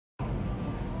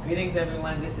Greetings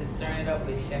everyone, this is Stirring It Up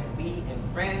with Chef Beee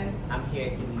and friends. I'm here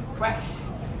at Beee Fresh,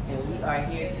 and we are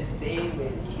here today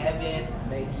with Kevin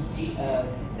McGee of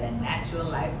the Natural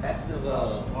Life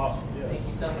Festival. Awesome, yes. Thank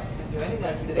you so much for joining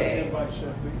us today. Thank you for the invite,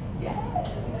 Chef Beee.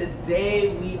 Yes, today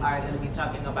we are going to be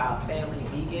talking about Family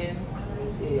Vegan,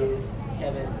 which is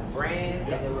Kevin's brand,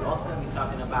 and then we're also going to be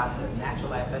talking about the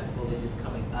Natural Life Festival, which is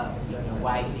coming up, and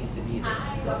why you need to be there.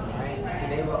 Right?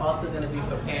 Today we're also going to be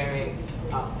preparing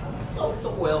close to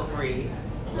oil-free,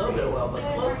 a little bit of oil, but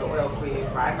close to oil-free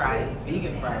fried rice,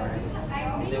 vegan fried rice,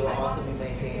 and then we'll also be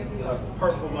making your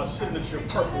purple, my signature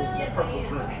purple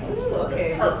drink. Ooh,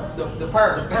 okay, PURP. the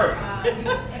PURP.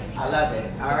 I love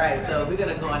it. All right, so we're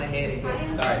going to go on ahead and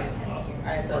get started. All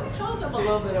right, so tell them a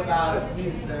little bit about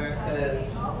you, sir, because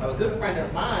a good friend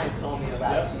of mine told me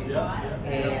about you,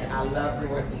 and I love the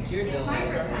work that you're doing,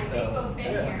 and so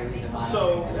that's the reason why.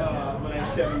 So, my name's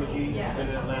Kevin McGee. I've been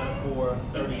in Atlanta for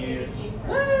 30 years.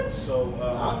 What? So,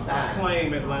 Long time. I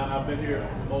claim Atlanta. I've been here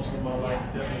most of my life.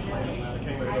 Definitely claim Atlanta.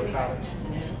 Came here to go to college.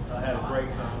 I had a great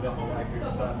time. Met my wife here.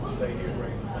 Decided to stay here,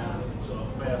 raise a family. And so,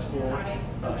 fast forward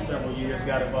several years,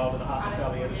 got involved in the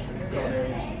hospitality industry,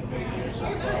 culinary industry for many years. So,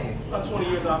 about 20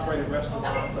 years, I operated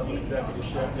restaurants. I'm an executive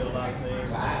chef, did a lot of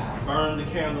things. Wow. Burned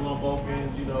the candle on both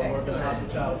ends. You know, working in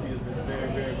hospitality has been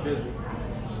very, very busy.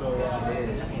 So,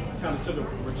 kind of took a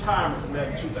retirement from that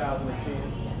in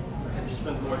 2010.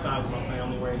 Spent more time with my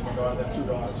family, raised my daughter. I have 2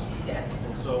 daughters. Yes.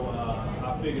 And so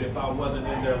I figured if I wasn't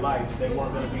in their life, they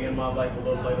weren't going to be in my life a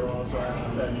little later on. So I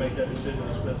had to make that decision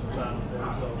to spend some time with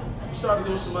them. So we started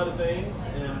doing some other things,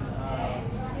 and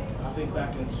I think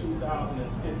back in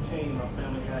 2015, my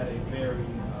family had a very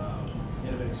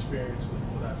intimate experience with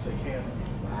what I'd say cancer.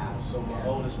 Wow. So my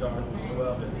oldest daughter, who was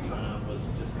 12 at the time, was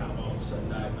just kind of all of a sudden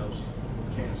diagnosed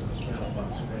with cancer in the span of about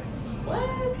 2 days. What?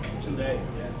 2 days,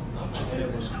 yeah. And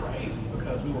it was crazy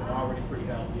because we were already pretty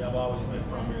healthy. I've always been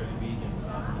primarily vegan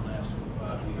for the last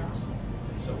 25 years.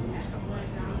 And so we were just kind of like,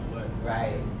 you know, what?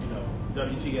 Right. You know,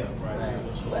 WTF, right? Right.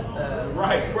 What's What going the? on?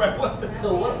 Right. So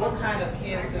what kind of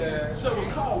cancer? So it was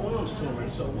called Wilms tumor.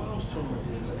 So Wilms tumor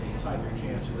is a type of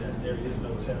cancer that there is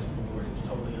no test for. It's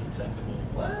totally undetectable.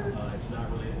 What? It's not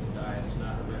related to diet. It's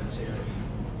not hereditary.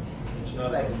 It's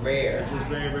not like rare. It's just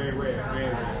very, very rare. Very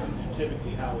rare. And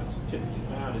typically, how it's typically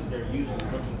found is they're usually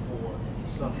looking for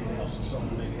something else. So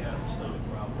someone maybe has a stomach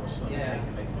problem or something,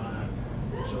 and they find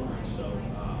the tumor. So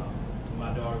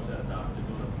my daughter was at a doctor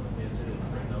doing a visit, and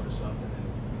they noticed something,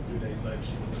 and 3 days later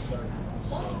she went to surgery.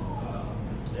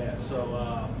 So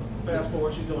fast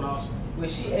forward, she's doing awesome. Were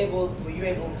you able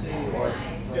to, or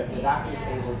the doctor was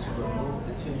able to remove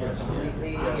the tumor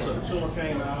completely? Yeah, so the tumor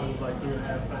came out, it was like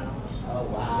 3.5 pounds. Oh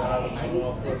wow. So I was Are you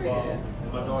off football. serious?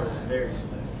 And my daughter is very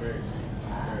slim, very slim,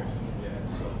 very slim.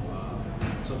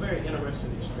 Yeah, so very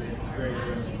interesting experience, very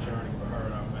interesting journey for her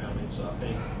and our family. So I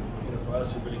think, for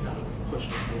us, it really kind of pushed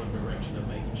us in the direction of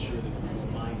making sure that we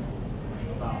were mindful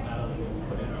about not only what we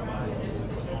put in our bodies, but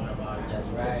what we put on our bodies. That's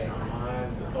what we right. put in our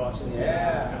minds, the thoughts that we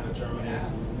kind of germinate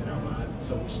in our minds.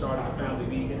 So we started the Family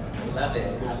Vegan. I love it.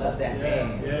 I love that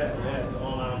name. Yeah. It's an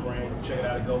online brand. Check it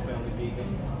out at Go Family Vegan.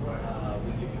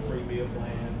 We give you free meal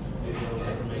plans, videos,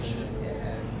 information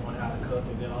on how to cook,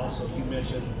 and then also you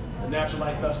mentioned the Natural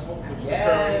Life Festival, which is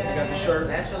occurring. We got the shirt.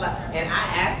 Natural Life, and I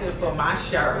asked her for my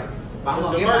shirt. But I'm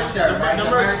gonna get merch, my shirt, right? The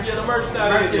merch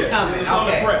is coming. It's on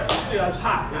the press. It's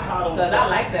hot. It's hot on the press. Because I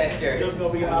like that shirt. It's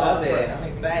gonna be hot on the the press.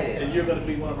 I'm excited. And you're gonna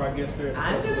be one of our guests there.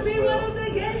 I'm gonna be one of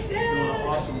the guest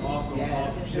chefs. Doing an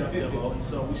awesome chef demo. And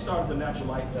so we started the Natural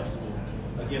Life Festival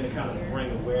again to kind of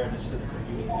bring awareness to the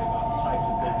community about the types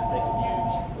of things that they can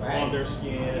use on their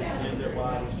skin and in their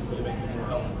bodies to really make them more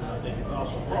healthy. And I think it's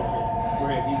also appropriate.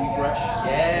 We're at Beee Fresh.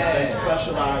 They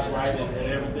specialize in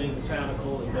everything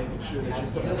botanical and making sure that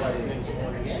you're putting the right things on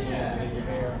your skin and in your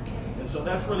hair. And so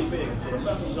that's really big. So the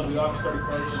festival's going to be August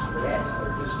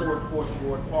 31st. Historic 4th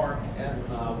Ward Park.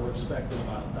 We're expecting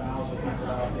about 1,000 people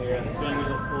out there. The vendors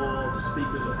are full. The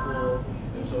speakers are full.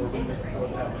 And so we're looking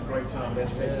forward to having a great time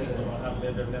educating people about how to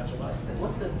live their natural life.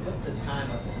 What's the time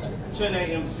of the festival? 10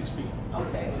 a.m. to 6 p.m.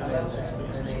 Okay, 10 a.m. to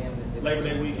 6 p.m. Labor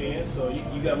Day weekend, so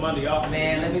you got Monday off.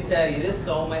 Man, let me tell you, there's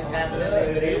so much happening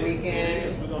Labor Day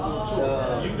weekend. We're gonna do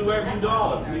it too. You can do whatever you do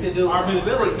all of it. You can do our event is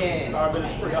really free. can. Our event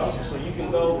is free also, so you can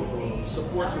go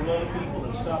support some other people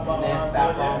and stop by. And then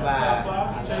stop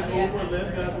by. Take over and then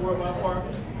you don't have to worry about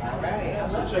parking. All right, I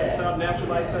So love check that. us out,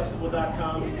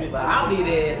 naturallifefestival.com. But I'll be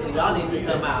there, so y'all need to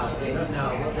come out.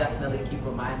 And we'll definitely keep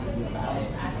reminding you about it.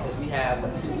 Because we have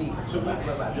 2 weeks. 2 weeks.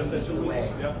 We're about 2 Just weeks in 2 weeks.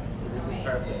 away. Yep. So this is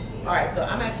perfect. All right, so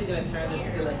I'm actually going to turn this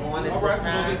skillet on at All right, this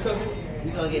time. we're going to get cooking.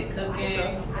 We're going to get cooking.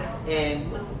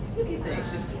 And What do you think?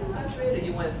 Should 200 or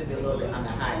you want it to be a little bit on the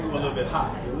higher side? A little bit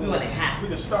hot. We want it hot. We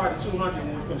can start at 200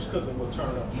 when we finish cooking. We'll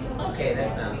turn it up. Okay,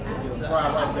 that sounds good. The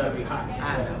fried rice gotta be hot.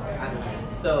 I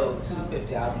know. So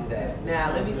 250, I'll do that.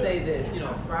 Now let me say this. You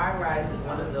know, fried rice is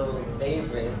one of those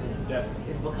favorites.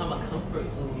 It's become a comfort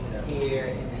food here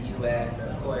in the U.S.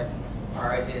 Of course,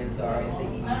 origins are in the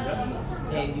East,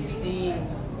 and you've seen.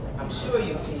 I'm sure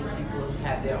you've seen people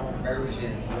have their own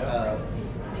versions of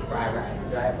fried rice,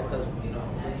 right? Because you know,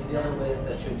 when you're dealing with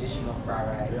the traditional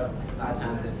fried rice, a lot of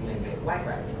times it's made with white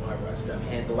rice.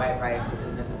 And the white rice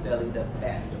isn't necessarily the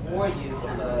best for you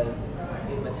because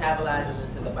it metabolizes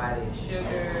into the body as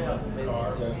sugar,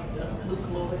 raises your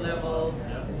glucose level.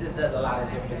 It just does a lot of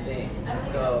different things. And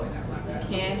so you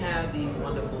can have these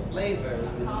wonderful flavors,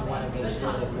 but you want to make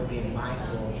sure that we're being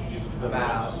mindful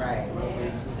about what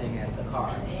we're using as the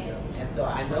carb. And so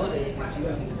I noticed that you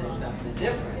were using something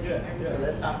different. So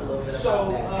let's talk a little bit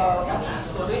about that.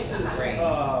 So this is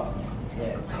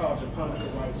called japonica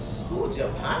rice. Ooh,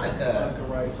 japonica. Japonica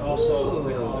rice. Also,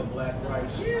 they call it black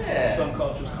rice. Yeah. Some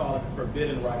cultures call it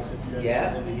forbidden rice if you're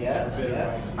in the East, forbidden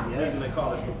rice. The reason they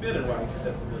call it forbidden rice is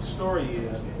that the story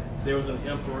is there was an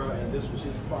emperor and this was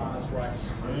his prized rice.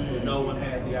 And no one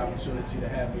had the opportunity to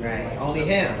have the rice. Only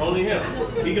him. Only him.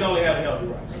 He could only have healthy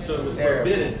rice. So it was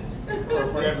forbidden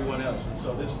for everyone else. And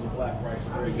so this is the black rice, a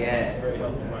very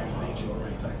healthy rice, an ancient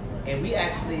grain type of rice. And we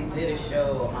actually did a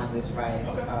show on this rice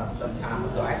some time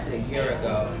ago, actually a year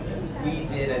ago. We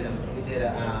did a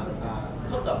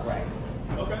cook-up rice.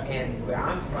 And where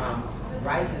I'm from,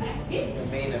 rice is the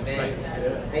main event.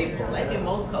 It's a staple, like in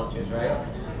most cultures, right?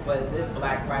 But this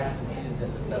black rice was used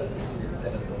as a substitute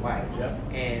instead of the white.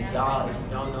 And y'all, if you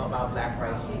don't know about black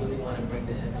rice, you really want to bring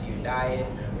this into your diet.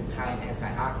 It's high in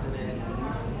antioxidants.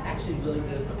 It's actually really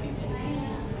good for people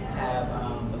who have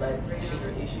blood sugar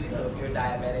issues. So if you're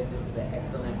diabetic, this is an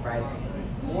excellent rice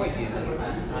for you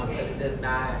because it does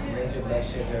not raise your blood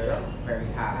sugar very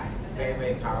high. Very,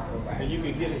 very powerful rice. And you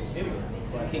can get it anywhere.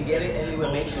 You can get it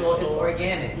anywhere. Make sure it's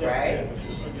organic, right?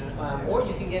 Or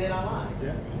you can get it online.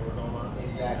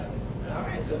 Exactly. All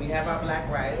right, so we have our black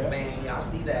rice, bang, y'all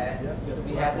see that. So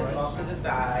we have this off to the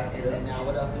side, and then now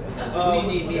what else have we done? What do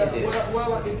you need me to do?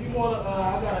 Well, if you want to,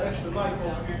 I got an extra knife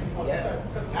over here.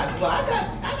 I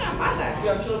got my knife. You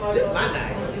got your knife? This is my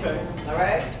knife. Okay. All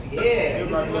right? Yeah.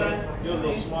 You're a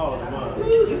little smaller than mine.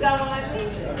 Ooh, you got one like me?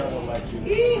 I got one like you.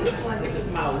 Yeah, this is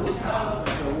my Worcester.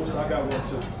 I got one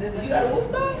too. You got a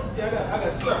Worcester? Yeah, I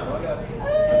got several. I got a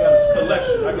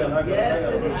collection. I got a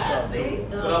Worcester too.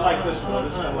 But I like this one.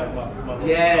 This one like my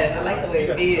yes, I like the way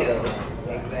it feels.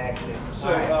 Exactly. So,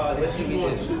 if you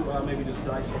want to maybe just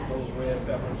dice up those red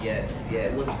peppers. Yes.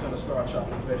 We're just going to start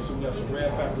chopping the veggies. So we got some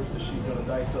red peppers that she's going to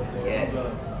dice up there. Yes. I'm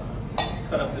going to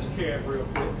cut up this carrot real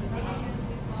quick.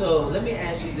 So let me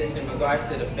ask you this in regards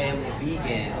to the family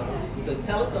vegan. So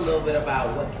tell us a little bit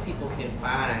about what people can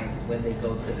find when they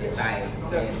go to the site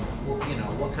and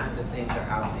what kinds of things are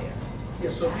out there. Yeah,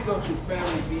 so if you go to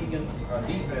thefamilyvegan.com,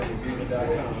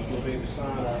 you'll be able to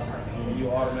sign up and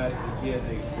you'll automatically get a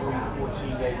free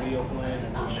 14-day meal plan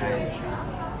that shows you.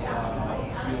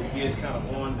 You'll get kind of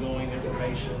ongoing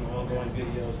information, ongoing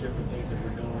videos, different things that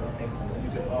we're doing. Excellent.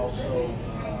 You can also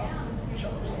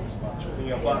we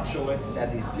have bok choy.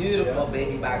 Got these beautiful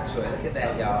baby bok choy. Look at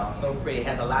that, y'all. So pretty. It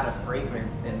has a lot of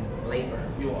fragrance and flavor.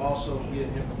 You'll also get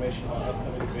information about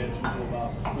upcoming events. We do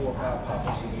about 4 or 5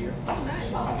 pop-ups a year. Oh, nice.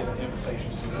 So you get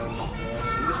invitations to those. So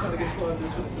we're just going to get plugged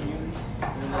into the community.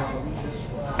 And we just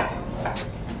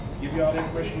give you all the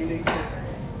information you need to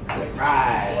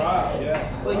Right.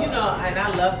 Yeah. Well, and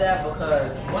I love that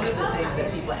because one of the things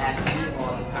that people ask me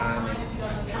all the time is,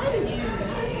 how do you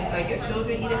are your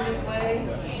children eating this way?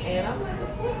 And I'm like,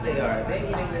 of course they are. They're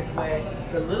eating this way.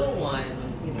 The little one,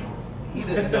 he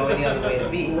doesn't know any other way to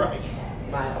be. Right.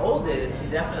 My oldest, he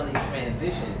definitely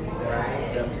transitioned,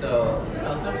 right? And so,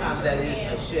 sometimes that is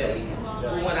a shift.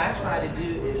 But what I try to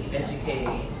do is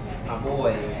educate my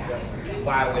boys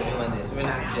why we're doing this. We're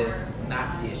not just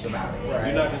Nazi-ish about it. Right.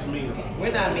 You're not just mean about it.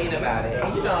 We're not mean about it.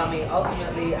 And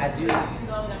ultimately I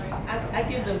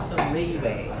give them some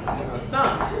leeway,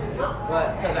 some.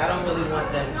 But because I don't really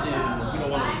want them to. You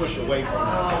don't want to push away from it.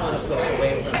 I don't want to push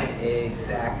away from it.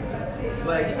 Exactly.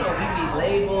 But we read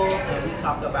labels and we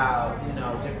talk about,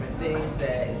 different things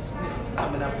that is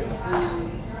coming up in the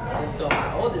food. And so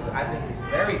my oldest, I think, is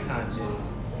very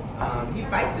conscious. He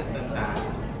fights it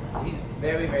sometimes. He's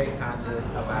very, very conscious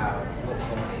about what's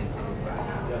going into his body.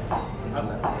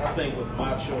 Yeah. I think with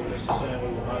my children, it's the same way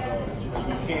with my daughters. You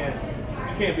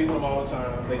you can't be with them all the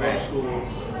time. They go to school,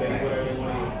 they eat whatever they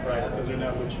want to eat, right? Because they're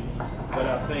not with you. But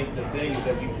I think the thing is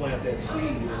that you plant that seed,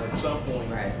 and at some point,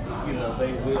 you know,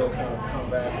 they will kind of come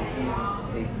back and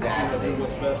do, do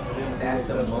what's best for them. That's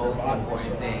the most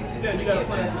important thing. Just you got to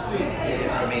plant the seed. Get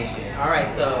information. All right,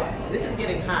 so this is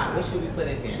getting hot. What should we put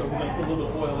in here? So we're gonna put a little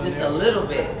bit of oil in there. Just a little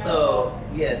bit. So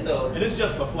yeah, so. And it's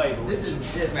just for flavor. This is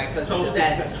just right because this is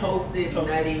that toasted,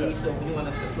 nutty. So you want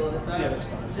us to fill this up? Yeah, that's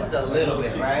fine. Just a little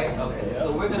bit, right? Okay.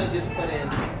 So we're gonna just put in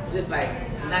just like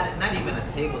not even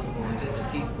a tablespoon, just a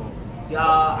teaspoon.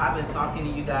 Y'all, I've been talking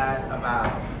to you guys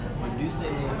about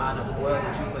reducing the amount of oil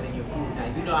that you put in your food. Now,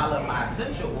 you know I love my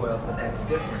essential oils, but that's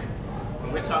different.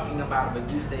 When we're talking about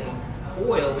reducing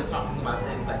oil, we're talking about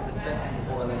things like the sesame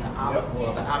oil and the olive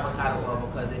oil, the avocado oil,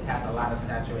 because it has a lot of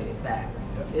saturated fat.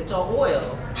 It's an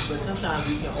oil, but sometimes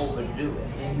you can overdo it,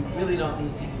 and you really don't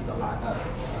need to use a lot of it,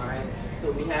 all right?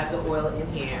 So we have the oil in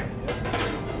here.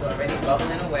 It's already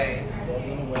bubbling away.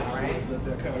 All right.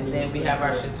 And then we have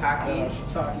our shiitakes.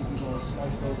 Shiitakes, we're going to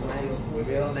slice those real quick.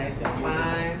 Real nice and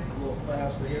fine. A little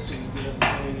faster here so you get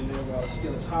everything in there while the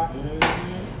skillet's hot.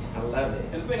 I love it.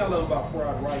 And the thing I love about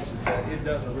fried rice is that it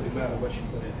doesn't really matter what you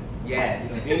put in it.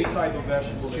 Yes. You know, any type of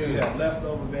vegetable. If you have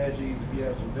leftover veggies, if you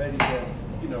have some veggies that,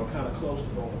 you know, kind of close to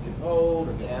going to get old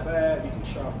or get bad, you can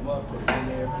chop them up, put them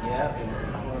in there.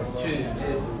 It's true.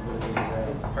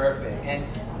 It's perfect. And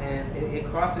it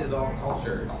crosses all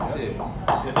cultures too.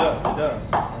 It does.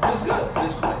 It's good.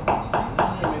 It's quick. I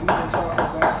mean, we've been talking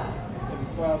about maybe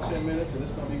 5-10 minutes and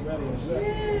it's going to be ready in a second.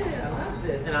 Yeah, I love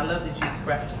this. And I love that you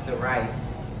prepped the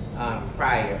rice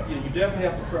prior. Yeah, you definitely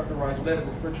have to prep the rice. Let it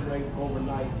refrigerate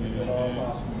overnight if at all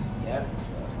possible. Yep.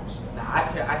 Now, I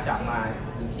chop my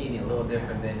zucchini a little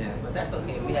different than him, but that's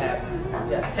okay. We have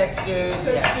textures,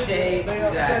 we have shapes,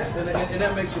 and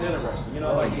that makes it interesting. You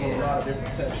know, like a lot of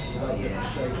different textures, a lot of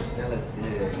different shapes. That looks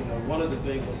good. You know, one of the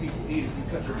things when people eat, if you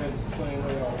cut your veggies the same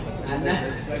way all the time,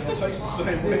 they're gonna taste the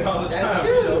same way all the time. That's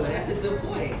true. That's a good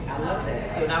point. I love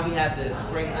that. So now we have the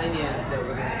spring onions that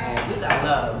we're gonna add, which I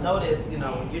love. Notice, you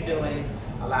know, when you're doing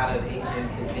a lot of Asian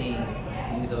cuisine,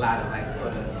 you use a lot of like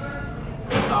sort of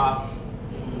soft,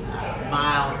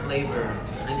 mild flavors,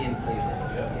 onion flavors.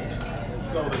 And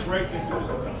so the great thing is we're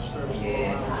gonna kind of stir this.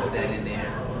 Just put that in there.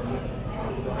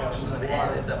 I'm gonna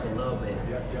add this up a little bit.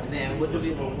 And then what do we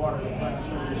do? Water. Add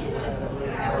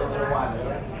a little bit of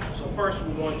water. So first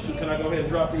we're going to, can I go ahead and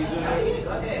drop these in there? Yeah,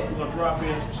 go ahead. We're gonna drop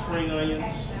in some spring onions.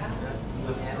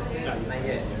 Not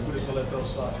yet. We're just gonna let those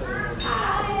saute a little bit.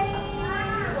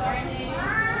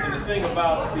 And the thing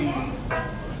about the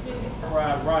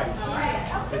fried rice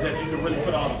is that you can really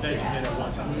put all the veggies in at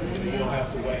one time. You don't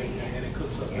have to wait, and it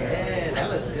cooks up very Yeah, that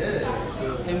looks good.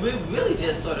 And we really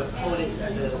just sort of coated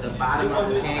the bottom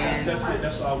of the pan. That's it.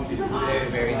 That's all we did. Very,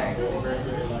 very nice. Very light.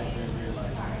 Very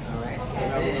light. All right. So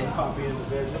now we're gonna pop in the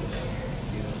veggies.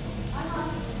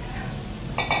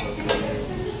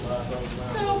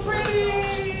 So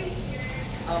pretty.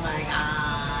 Oh my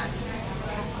gosh.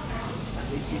 At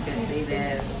least you can see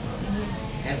this.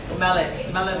 And smell it.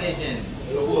 Smell-o-vision.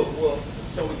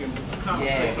 So we can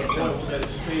compensate get for some. the ones that is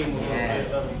steam a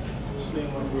little bit. Steam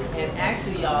on grill. And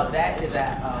actually, y'all, that is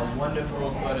a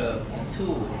wonderful sort of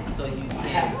tool. So you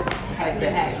can, like the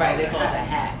hack, right? They call it the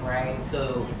hack, right?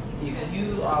 So if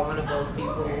you are one of those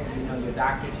people, you know, your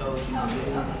doctor told you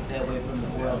really need to stay away from the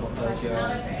oil because you're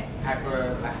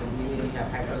hyperlipidemia, you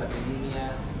have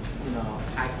hyperlipidemia, you know,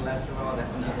 high cholesterol,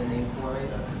 that's another name for it,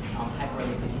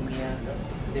 hyperlipidemia.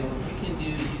 Then what you can do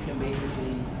is you can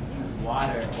basically use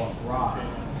water or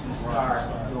broths to start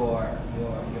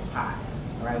your pots.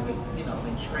 Right, with, you know,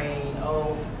 when trained,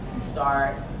 you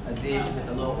start a dish with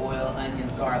a little oil,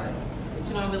 onions, garlic. But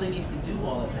you don't really need to do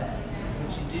all of that.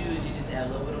 What you do is you just add a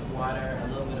little bit of water, a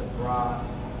little bit of broth,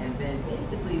 and then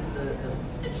basically the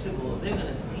vegetables, they're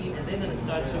gonna steam and they're gonna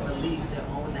start to release their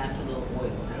own natural little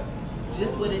oils.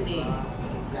 Just what it needs,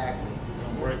 exactly.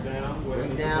 Break down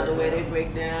The way they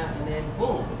break down, and then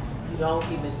boom, you don't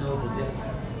even know the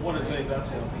difference. One of the things I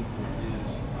tell people is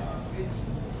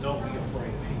don't be afraid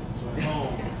of heat. So at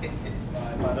home,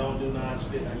 if I don't do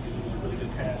non-stick, I can use a really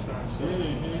good cast iron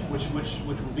skillet,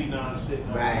 which would be non-stick.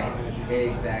 Right,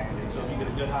 exactly. So if you get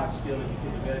a good hot skillet, you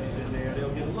put the veggies in there,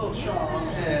 they'll get a little char on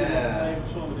them, flavor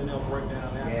to them, and then they'll break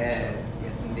down that. Yes,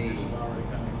 indeed.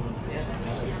 Yeah,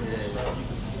 that looks good.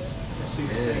 See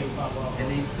the steam pop off. And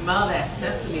then you smell that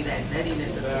sesame, that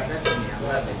nuttiness of the sesame. I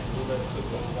love it.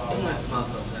 It smells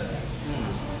so good.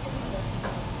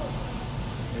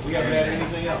 We haven't had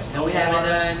anything else. No, we haven't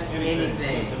done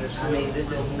anything. I mean, this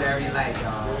is very light,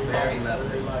 y'all. Very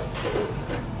lovely.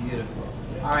 Beautiful.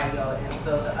 All right, y'all. And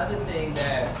so the other thing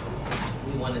that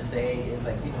we want to say is,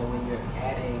 like, you know, when you're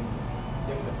adding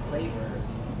different flavors,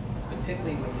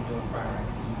 particularly when you're doing fried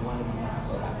rice, is you want to be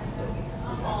mindful about the sodium.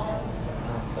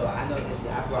 So I know this.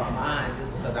 I brought mine just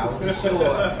because I wasn't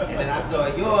sure, and then I saw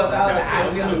yours. I was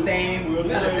like, we're on the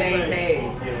same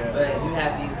page. Yeah. But you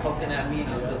have these coconut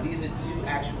aminos. So these are two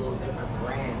actual different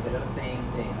brands of the same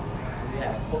thing. So you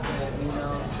have coconut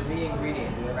aminos, 3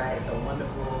 ingredients, right? It's a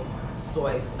wonderful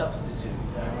soy substitute,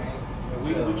 right?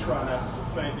 And we try not to.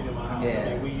 Same thing in my house. I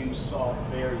mean, we use salt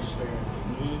very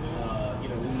sparingly. You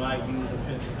know, we might use a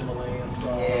pinch of Himalayan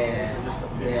salt. So just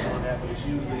depends on that. But it's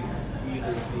usually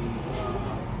either the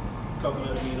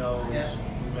coconut aminos,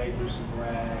 we may do some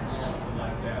rags or something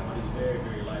like that, but it's very,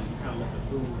 very light. You kind of let the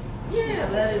food. Yeah,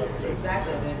 that is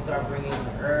exactly. And then start bringing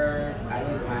the herbs. I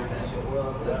use my essential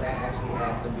oils because that actually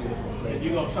adds some beautiful flavor.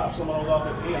 You're going to top some of those off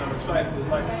at the end. I'm excited to see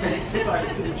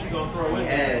what you're going to throw in.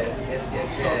 Yes.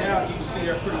 So now you can see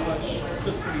they're pretty much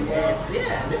cooked pretty well.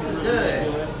 Yeah, this is good.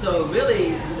 So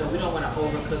really, you know, we don't want to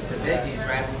overcook the veggies,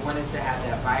 right? We want it to have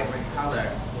that vibrant color.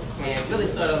 And really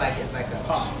sort of like it's like a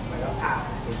pop. Like a pop.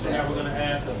 Exactly. So now we're going to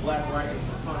add the black rice and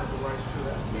the pineapple rice to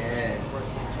that. Yes.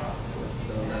 That's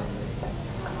so lovely.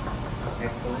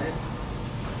 Excellent.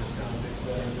 Just kind of mix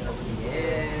that in there.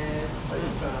 Yes. Take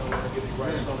your time. We're going to get the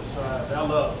rice on the side. I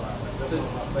love fried rice. That's so one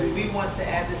of my favorites. do we want to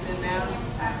add this in now?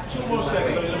 2 more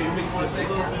seconds. Let me mix this a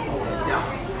little bit more. See,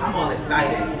 I'm all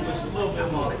excited. Just a little bit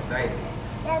I'm all excited.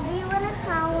 Dad, do you want to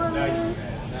come with Now you me? can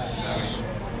add.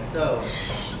 So,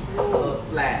 a little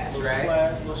splash, right?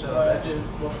 So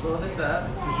we'll fill this up.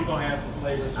 Because you're going to add some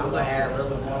flavor to it. I'm going to add a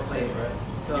little bit more flavor.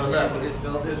 So look, we just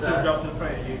filled this up. Just drop the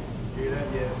pan. You hear that?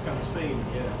 Yeah, it's kind of steamy.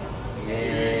 Yeah.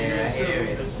 Yeah, I hear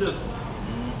it. It's sizzle.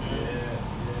 Yes.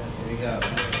 Here we go.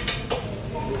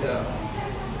 We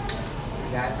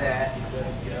got that.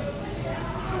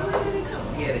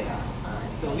 Get it.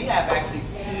 Alright, so we have actually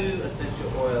 2 essential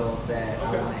oils that I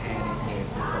want to add in here.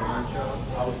 So cilantro.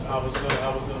 I was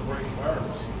gonna bring some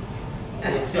herbs. Go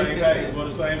the same thing. Go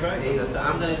the same thing. There you go. So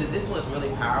I'm gonna do this one's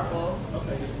really powerful.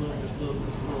 Okay, just a little.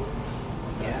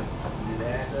 Yeah, do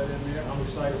that. Put that in there. I'm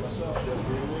excited myself. I've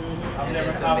And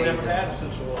never then some basil. had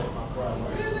essential oil in my fried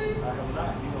rice. Really? I have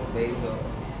not. You know, Basil.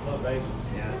 love basil.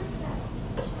 Yeah.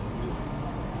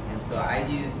 And so I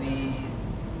use these,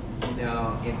 you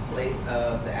know, in place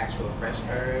of the actual fresh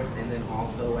herbs, and then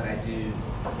also what I do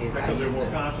is I use more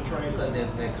them concentrated. because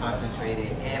they're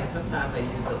concentrated, and sometimes I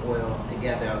use the oils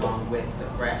together along with the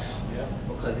fresh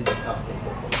because it just helps it.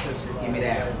 Just give me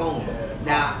that boom.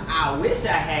 Now I wish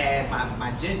I had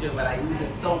my ginger, but I use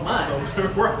it so much.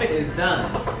 Right. It's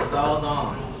done. It's all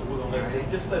gone. So we're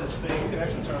gonna just let it steam. You can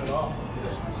actually turn it off.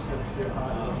 Just let it sit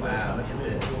hot. Oh wow, look at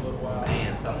this.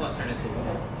 Man, so I'm gonna turn it to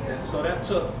And so that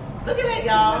took. Look at that,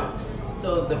 y'all.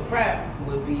 So the prep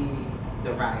would be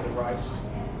the rice. The rice.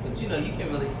 But you know, you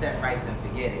can really set rice and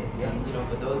forget it. And you know,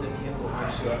 for those of you who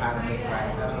aren't sure how to make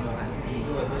rice, I don't know how you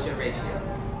do it. What's your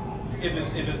ratio? If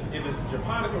it's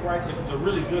japonica rice, if it's a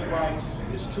really good rice,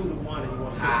 it's 2 to 1, and you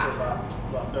want to cook it for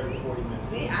about 30 to 40 minutes.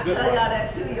 See, I tell y'all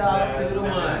that too, y'all. 2 to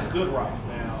 1. It's good rice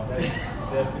now.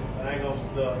 I ain't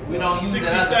gonna. We don't use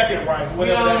 60-second rice. We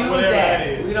don't use that.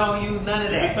 Is. We don't use none of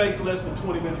that. If it takes less than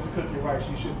 20 minutes to cook your rice,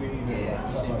 you should be eating it. Yeah,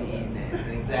 you should be eating that.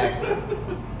 Exactly.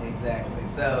 Exactly.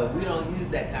 So we don't use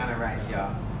that kind of rice,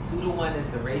 y'all. 2 to 1 is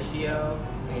the ratio,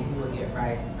 and you will get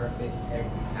rice perfect every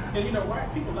time. And you know, a lot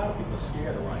of people are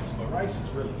scared of rice, but rice is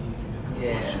really easy to cook.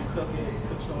 Yeah. Once you cook it, you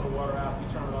cook some of the water out, you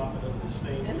turn it off, and then the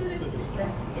steam. And then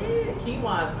that's it.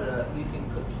 Quinoa you can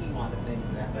cook quinoa the same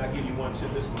exact way. I'll give you one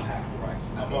tip. This is my half the rice.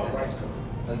 I bought a rice cooker.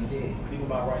 Oh, you did? People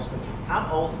buy rice cooker. I'm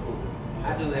old school.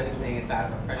 I do everything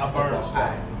inside of a pressure I burn cooker.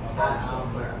 stuff.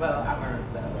 I burn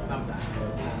stuff sometimes.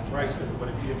 Rice cooker, but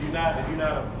if you're not a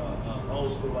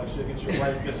old school like shit, get your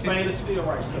rice, get stainless steel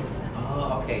rice cooker.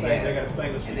 Oh, okay, They got a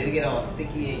stainless steel. And then it get all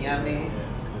sticky and yummy.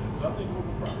 Yeah, it's good. So I think we'll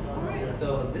be probably All right, so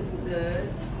this is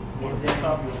good. You want to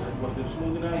do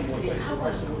smoothie now? You want to taste the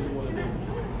rice? What do you want to do?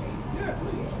 Yeah,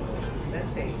 please. Let's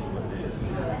taste. What it is.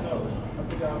 Let's go. I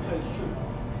think I'll taste too.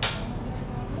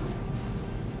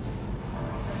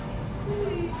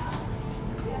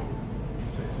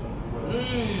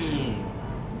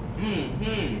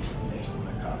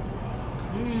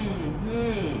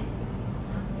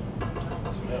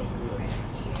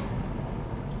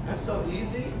 That's so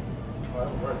easy.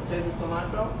 Taste the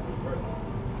cilantro.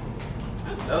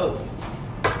 That's dope.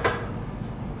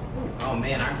 Oh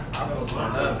man, our folks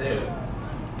gonna love this.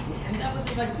 Yeah, and that was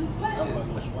just like 2 splashes.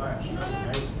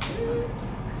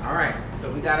 All right,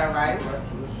 so we got our rice.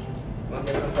 We're gonna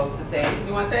get some folks to taste.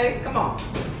 You want to taste? Come on.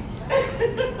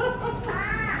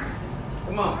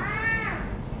 Come on.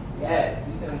 Yes,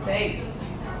 you can taste.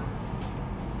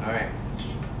 All right.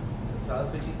 So tell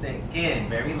us what you think. Again,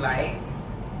 very light,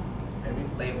 very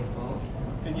flavorful.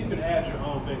 And you can add your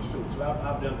own things too. So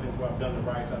I've done things where I've done the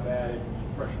rice, I've added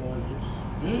some fresh orange juice.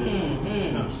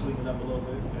 Kind of sweeten it up a little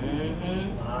bit.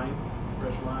 Lime,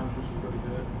 fresh lime juice is really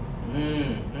good.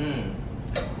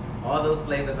 All those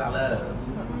flavors I love.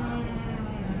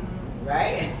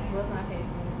 Right? What's my favorite?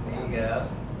 There you go.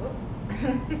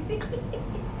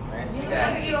 Right, so You we don't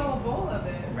have got, to eat a whole bowl of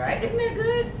it. right? Isn't that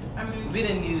good? I mean, We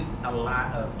didn't use a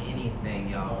lot of anything,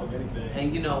 y'all.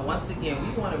 And you know, once again,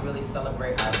 we want to really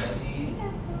celebrate our veggies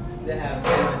that have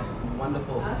so much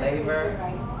wonderful I'll take a picture flavor.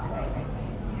 right there.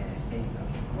 Yeah, here you go.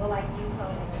 Well, like you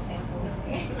holding the sample.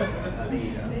 There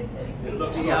you go. It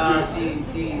looks See, so y'all,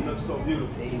 beautiful. she, It looks so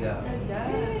beautiful. there you go.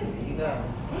 There you go.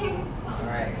 All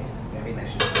right, very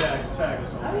nice. Tag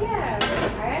us on Oh yeah, I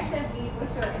got Chef Bees for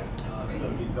sure. It's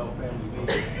gonna be Go Family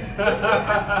Bees.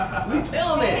 We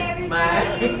filming, man.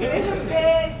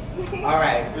 All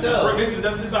right, so This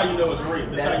is how you know it's real.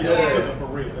 This is how you know That's it's good. cooking for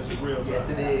real. This is real time. yes,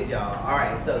 it is, y'all. All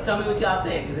right, so tell me what y'all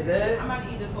think. Is it good? I'm about to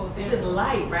eat this whole It's sandwich. just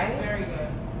light, right? Very good.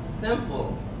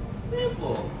 Simple.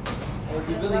 And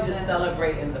you really just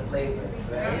celebrating the flavor,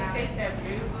 I right? can taste that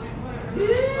beautifully.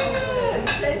 Yeah, you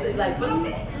taste it like boom,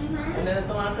 and then the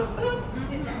cilantro, boom.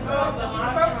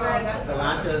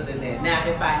 Cilantro's in there. Now,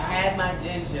 if I had my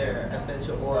ginger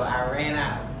essential oil, I ran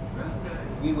out,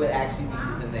 we would actually be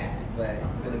using that, but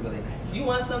really, really nice. You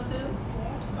want some too?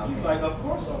 He's Okay. like, of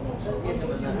course I want Let's some. get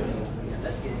him another. Yeah,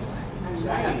 let's get him one. Actually,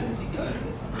 I got this. You can use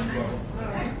this.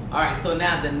 All right, so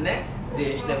now the next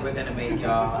dish that we're gonna make,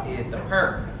 y'all, is the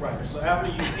PURP. Right. So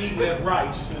after you eat that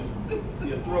rice and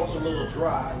your throat's a little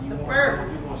dry, you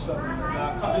want something.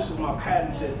 Now, this is my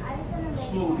patented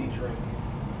smoothie drink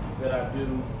that I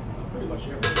do pretty much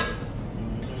every day.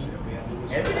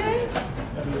 Every day?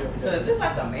 Every day. So is this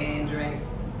like a man drink?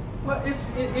 Well,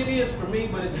 it is for me,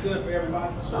 but it's good for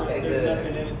everybody. So Okay, there's good.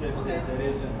 nothing in it that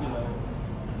isn't gonna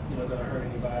hurt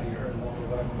anybody or hurt a woman or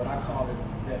whatever. But I call it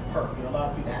that PURP. You know, a lot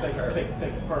of people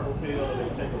take a purple pill or they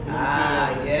take a blue pill. Or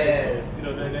they yes.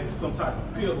 take, they take some type of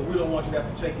pill, but we don't want you to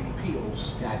have to take any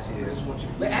pills. Got you. We just want you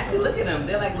to But eat actually, look at them.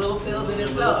 They're like little pills in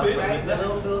themselves, right? They're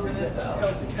little pills in themselves.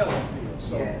 Healthy pills.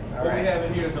 So Yes, all what right. we have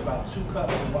in here is about 2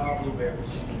 cups of wild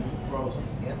blueberries, frozen.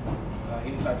 Yep.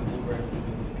 Any type of blueberry, if you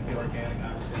get organic,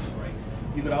 obviously it's great.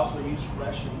 You could also use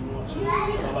fresh if you want to.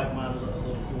 I like mine a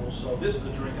little cool. So this is a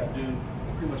drink I do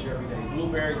pretty much every day.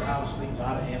 Blueberries, obviously, a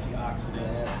lot of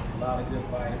antioxidants, a lot of good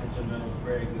vitamins and minerals,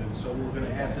 very good. So we're going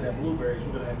to add to that blueberries,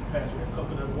 we're going to have to pass it with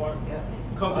coconut water. Yep.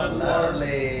 Coconut water.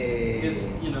 Lovely. It's,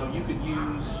 you could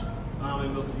use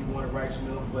almond milk if you wanted rice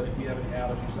milk, but if you have any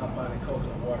allergies, I find that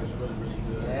coconut water is really, really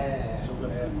good. Yeah. So we're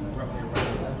going to add roughly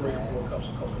around 3 to 4 cups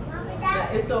of coconut water.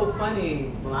 Yeah, it's so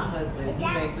funny. My husband, he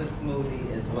makes a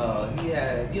smoothie as well. He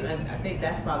has, I think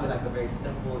that's probably like a very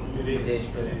simple, easy dish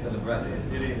for the brothers.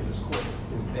 It is. It's quick.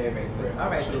 It's very, very quick. All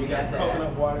right, so we got that.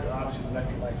 Coconut water, obviously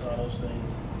electrolytes, all those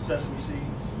things. Sesame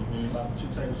seeds, about 2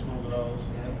 tablespoons of those.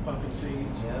 Yep. Pumpkin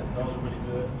seeds, Yep. those are really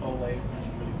good. Folate, which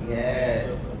is really good. Yes.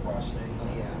 Good for the prostate. Oh,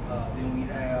 yeah. Then we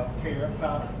have carrot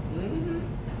powder. Mm-hmm.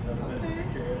 The benefits of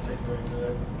carrot tastes very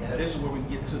good. Yeah. Now, this is where we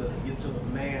get to the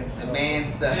man stuff. The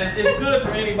man stuff. It's good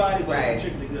for anybody, but Right. it's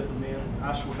particularly good for men.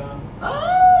 Ashwagandha.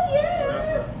 Oh,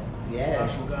 yes. So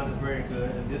Yes. ashwagandha is very good,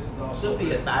 and this is also It's good for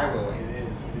your thyroid. It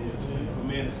is. For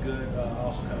men, it's good.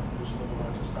 Also, kind of produce a little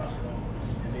more testosterone.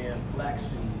 And then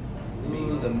flaxseed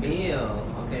Ooh, the meal.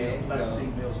 Okay.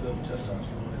 Flaxseed meal is good for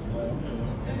testosterone as well.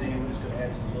 And then we're just gonna add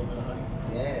just a little bit of honey.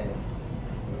 Yes.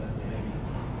 Maybe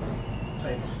a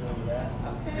tablespoon of that.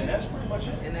 Okay. And that's pretty much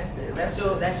it. And that's it. That's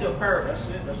your PURP. That's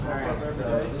it. That's All my right. PURP every So day.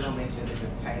 we're gonna make sure that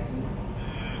it's tighten.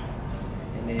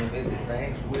 And then visit,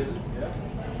 right? Wizard, yeah.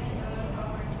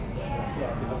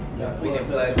 We didn't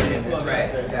plug it in. That's right.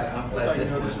 We gotta That's unplug how you this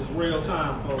know one. this is real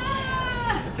time, folks.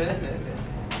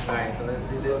 All right. So let's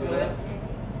do this one.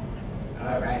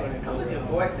 All right. I'm looking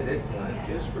forward to this one.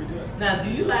 It's pretty good. Now, do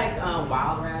you like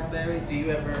wild raspberries? Do you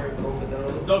ever go for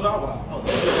those? Those are wild. Oh,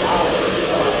 those are wild.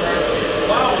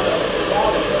 Wild,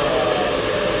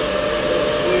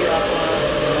 sweet, I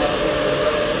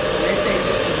They say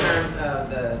just in terms of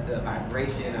the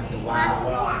vibration of the wild.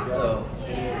 Wow. So,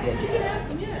 yeah, you can have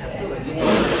some. Yeah, absolutely. Just hold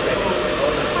on a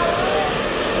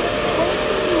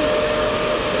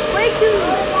Way cool.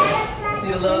 second.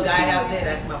 See the little guy out there?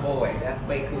 That's my boy. That's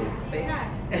way cool. Say hi.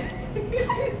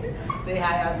 Say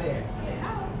hi out there. Say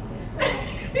hi.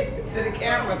 To the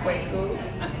camera, quite cool.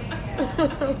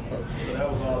 So that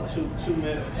was all 2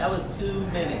 minutes. That was 2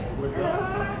 minutes. We're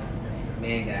done.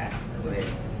 Man, guy. Go ahead.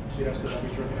 See, that's because I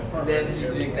was drinking that PURP. That's you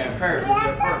drink that PURP.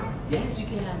 PURP. Yes, you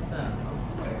can have some.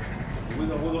 We're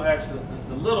gonna ask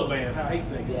the little man how he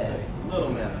thinks it Yes. tastes. Little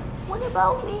man. What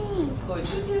about me? Of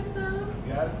course, you get some.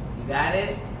 Got it? You got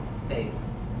it? Taste.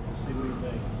 Let's see what you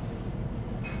think.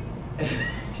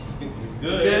 It's good.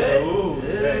 Good? Ooh,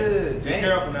 Good. Be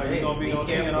careful now. You're going to be on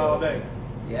 10 all day.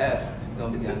 Yeah, it's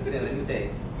going to be on 10. Let me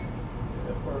taste.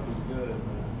 That PURP is good,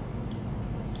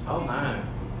 man. Oh my.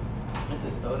 This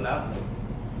is so lovely.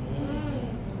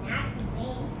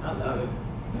 I love it.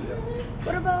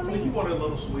 What about Well, you me? want it a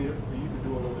little sweeter, and you can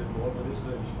do a little bit more, but it's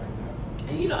good just right now.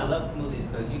 And you know I love smoothies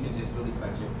because you can just really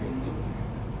flex your creativity.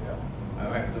 Yeah.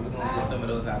 All right, so we're going to get some of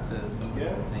those out to some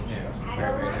Yeah. folks in here. I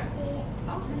Very, don't very want nice. it.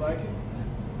 You like it?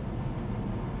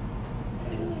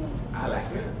 I like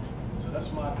That's it. So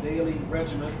that's my daily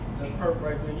regimen. That PURP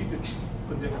right there. You could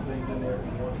put different things in there if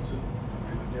you wanted to.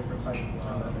 Different types of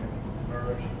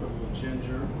herbs. You put a little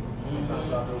ginger.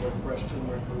 Sometimes I'll do a little fresh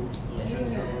turmeric root.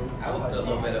 Ginger root. I would put a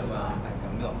little bit of like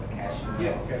a milk, a cashew milk.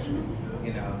 Yeah, cashew would be good.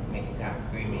 You know, make it kind of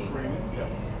creamy. Creamy. Yeah.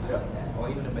 Yeah. I like that. Or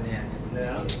even a banana, just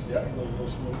Now, make it- yeah, it goes a little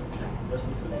smooth. That's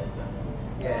what it is.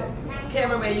 Yes.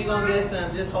 Cameraman, you gonna get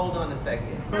some. Just hold on a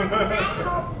second.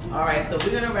 All right, so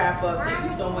we're gonna wrap up.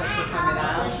 Thank you so much for coming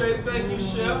out. Appreciate it. Thank you,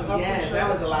 Chef. I Yes, appreciate that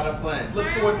it. was a lot of fun. Look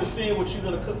forward to seeing what you're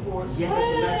gonna cook for us. Yes. At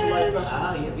the Natural Life Oh,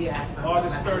 Festival. yeah.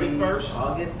 August 31st.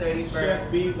 August 31st.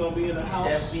 Chef Beee gonna be in the house.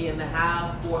 Chef Beee in the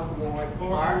house. 4th Ward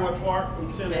Park. Park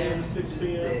from 10 a.m. to 6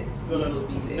 p.m. Go to We will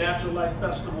be there.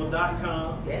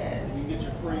 naturallifefestival.com. Yes. And you get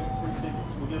your free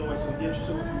tickets. We'll give away some gifts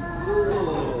too.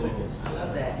 Ooh, Tickets. I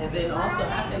love that. And then also,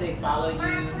 how can they follow you?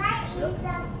 Mom, can I eat something?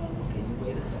 Can you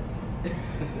wait a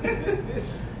second?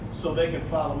 So they can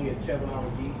follow me at Kevin R.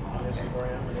 McGee on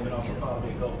Instagram, and they can also follow me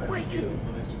at GoFamily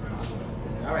on Instagram as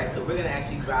well. All right, so we're gonna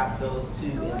actually drop those two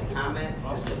in the comments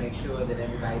just to make sure that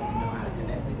everybody can know how to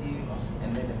connect with you.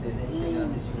 And then if there's anything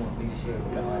else that you want me to share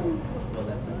with the audience, we'll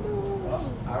let them know.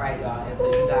 Awesome. All right, y'all. And so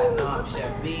you guys know I'm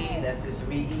Chef Beee. That's with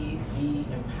 3 E's. Be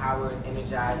empowered,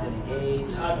 energized, and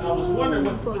engaged. I was wondering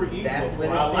what the 3 E's That's were. what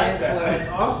it I like stands that. for. That's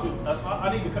awesome. I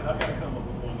gotta come up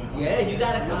with one now. Yeah, you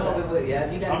gotta come up with you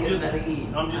gotta I'm get just, another E.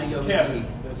 I'm just on your Kevin. E.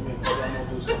 That's me. I'm gonna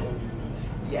do something.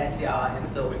 Yes, y'all. And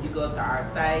so when you go to our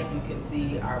site, you can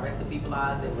see our recipe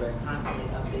blog that we're constantly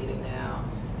updating now.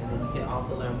 And then you can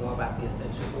also learn more about the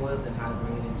essential oils and how to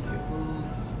bring it into your food.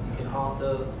 You can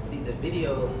also see the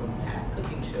videos from past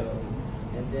cooking shows.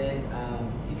 And then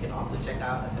you can also check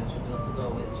out Essential Meals to Go,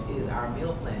 which is our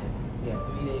meal plan. We have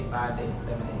 3-day, 5-day, and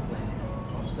 7-day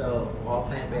plans. So all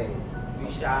plant-based. We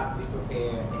shop, we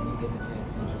prepare, and you get the chance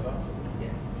to Which is enjoy. awesome.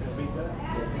 Yes. Can't beat that.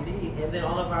 Yes, indeed. And then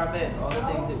all of our events, all the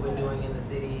things that we're doing in the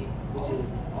city, which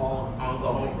is all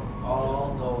ongoing.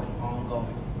 All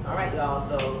ongoing. All right, y'all.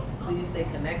 So please stay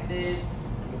connected.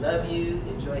 We love you.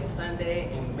 Enjoy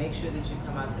Sunday. And make sure that you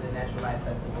come out to the Natural Life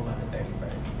Festival on the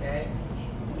 31st. Okay?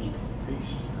 Peace.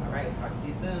 Peace. All right. Talk to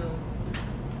you soon.